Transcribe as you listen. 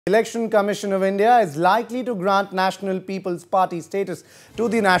Election Commission of India is likely to grant National People's Party status to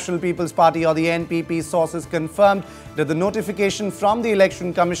the National People's Party or the NPP. Sources confirmed that the notification from the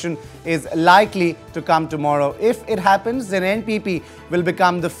Election Commission is likely to come tomorrow. If it happens, then NPP will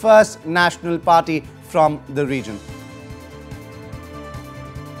become the first national party from the region.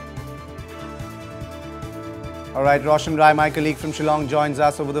 All right, Roshan Rai, my colleague from Shillong, joins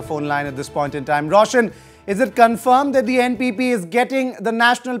us over the phone line at this point in time. Roshan, is it confirmed that the NPP is getting the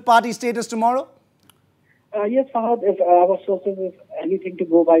national party status tomorrow? Yes, Fahad, if our sources is anything to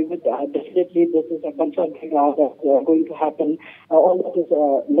go by with, definitely this is a confirmed thing that's going to happen. All that is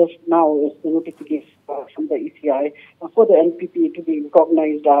left now is the notification from the ECI for the NPP to be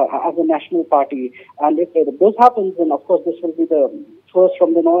recognized as a national party. And if this happens, then of course this will be the first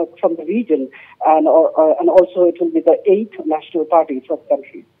from the north, from the region, and also it will be the 8th national party for the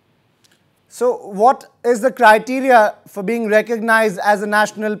country. So what is the criteria for being recognized as a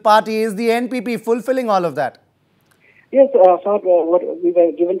national party? Is the NPP fulfilling all of that? Yes, what we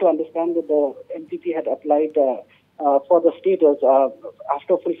were given to understand that the NPP had applied for the status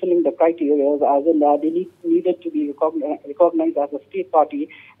after fulfilling the criteria, as in they needed to be recognized as a state party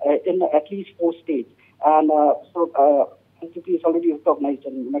in at least 4 states. And NPP is already recognized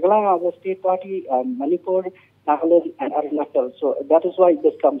in Meghalaya as a state party, Manipur, Nagaland, and Arunachal. So that is why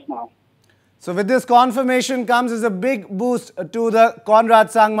this comes now. So with this confirmation comes as a big boost to the Conrad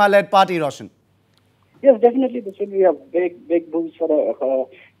Sangma-led party, Roshan. Yes, definitely this will be a big boost for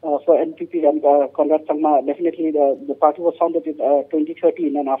NPP and Conrad Sangma. Definitely the party was founded in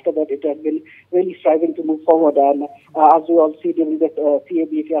 2013, and after that it has been really striving to move forward. And as we all see during the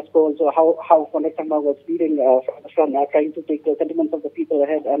CAB fiasco, also how Conrad Sangma was leading from the front, trying to take the sentiments of the people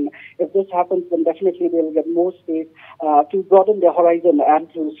ahead. And if this happens, then definitely they will get more space to broaden their horizon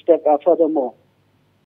and to step further more.